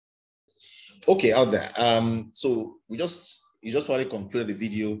Okay, out there. So you just probably concluded the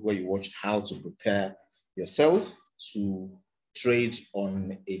video where you watched how to prepare yourself to trade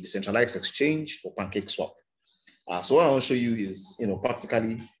on a decentralized exchange for Pancake swap. So what I want to show you is,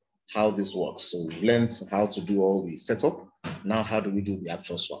 practically how this works. So we learned how to do all the setup. Now, how do we do the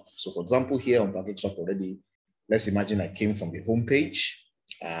actual swap? So for example, here on Pancake swap already, let's imagine I came from the home page.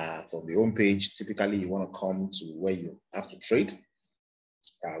 From the home page, typically you want to come to where you have to trade,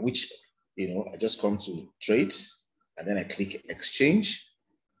 which, I just come to trade and then I click exchange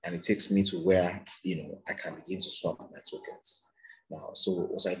and it takes me to where, I can begin to swap my tokens. Now, so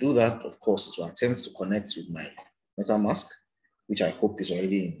as I do that, of course, to attempt to connect with my MetaMask, which I hope is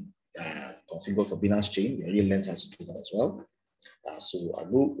already configured for Binance Chain. They already learned how to do that as well. So I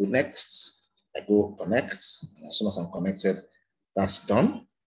go next, I go connect, and as soon as I'm connected, that's done.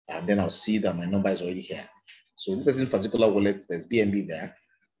 And then I'll see that my number is already here. So this particular wallet, there's BNB there,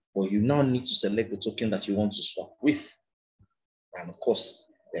 but you now need to select the token that you want to swap with. And of course,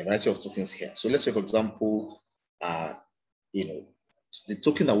 there are a variety of tokens here. So let's say, for example, the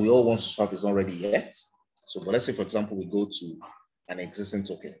token that we all want to swap is not ready yet. So, but let's say, for example, we go to an existing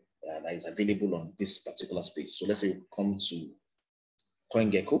token that is available on this particular page. So let's say we come to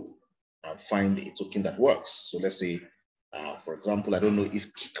CoinGecko and find a token that works. So let's say, for example, I don't know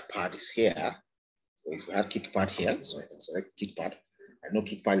if KickPad is here, or if we had KickPad here, so I can select KickPad. I know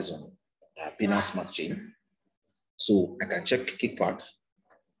KickPad is on Binance Smart Chain. So I can check KickPad.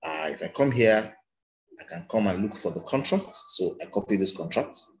 If I come here, I can come and look for the contract. So I copy this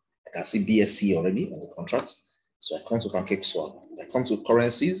contract. I can see BSC already on the contract. So I come to Pancake Swap. I come to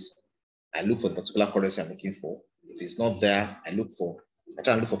currencies. I look for the particular currency I'm looking for. If it's not there, I try and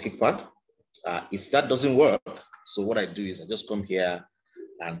look for KickPad. If that doesn't work, so what I do is I just come here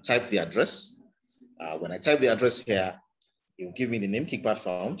and type the address. When I type the address here, it will give me the name KickPad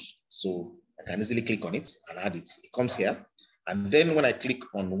found. So I can easily click on it and add it. It comes here. And then when I click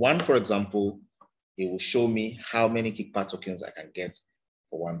on one, for example, it will show me how many KickPad tokens I can get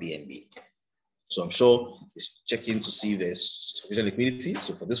for one BNB. So I'm sure it's checking to see if there's sufficient liquidity.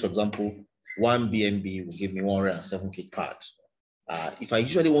 So for this, for example, one BNB will give me 107 KickPad. If I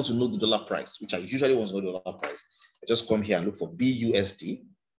usually want to know the dollar price, which I usually want to know the dollar price, I just come here and look for BUSD.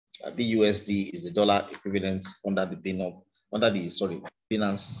 BUSD is the dollar equivalent under the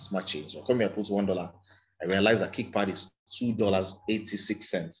Binance Smart Chain. So I come here, put $1. I realize that KickPad is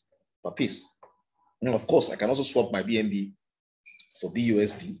 $2.86 per piece. And of course, I can also swap my BNB for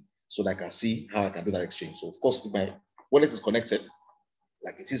BUSD so that I can see how I can do that exchange. So of course, if my wallet is connected,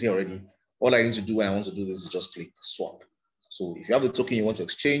 like it is here already, all I need to do when I want to do this is just click swap. So if you have the token you want to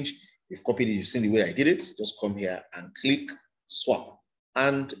exchange, you've copied it, you've seen the way I did it, just come here and click swap,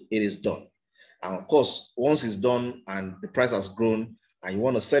 and it is done. And of course, once it's done and the price has grown and you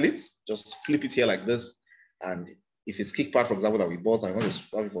want to sell it, just flip it here like this. And if it's KickPad, for example, that we bought and I want to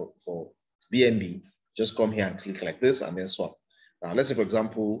swap it for BNB, just come here and click like this and then swap. Now, let's say, for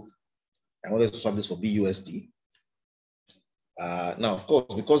example, I wanted to swap this for BUSD. Now, of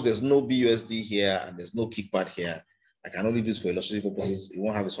course, because there's no BUSD here and there's no KickPad here, I can only do this for illustrative purposes. It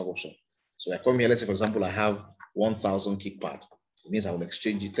won't have a swap option. So I come here, let's say, for example, I have 1,000 KickPad. It means I will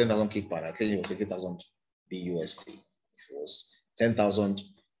exchange it, 10,000 KickPad. I claim it was 50,000 BUSD. If it was 10,000,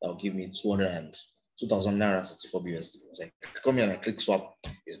 that will give me 2,964 BUSD. So I come here and I click swap,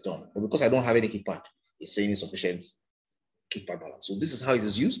 it's done. But because I don't have any KickPad, it's saying insufficient KickPad balance. So this is how it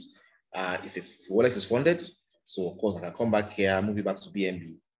is used. If wallet is funded, so of course I can come back here, move it back to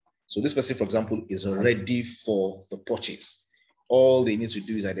BNB. So this person, for example, is ready for the purchase. All they need to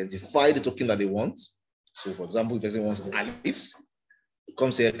do is identify the token that they want. So for example, if the person wants Alice, it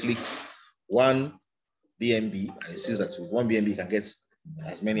comes here, clicks one BNB, and it says that with one BNB, you can get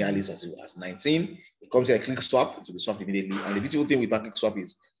as many Alice as 19. It comes here, click swap, it will be swapped immediately. And the beautiful thing with Pancake Swap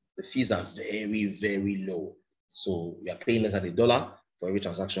is the fees are very, very low. So you are paying less than $1 for every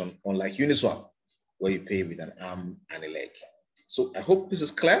transaction, unlike Uniswap, where you pay with an arm and a leg. So I hope this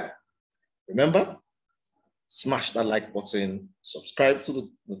is clear. Remember, smash that like button, subscribe to the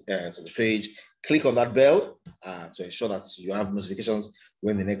page, click on that bell to ensure that you have notifications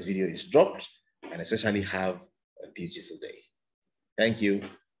when the next video is dropped, and essentially have a beautiful day. Thank you.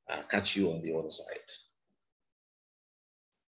 I'll catch you on the other side.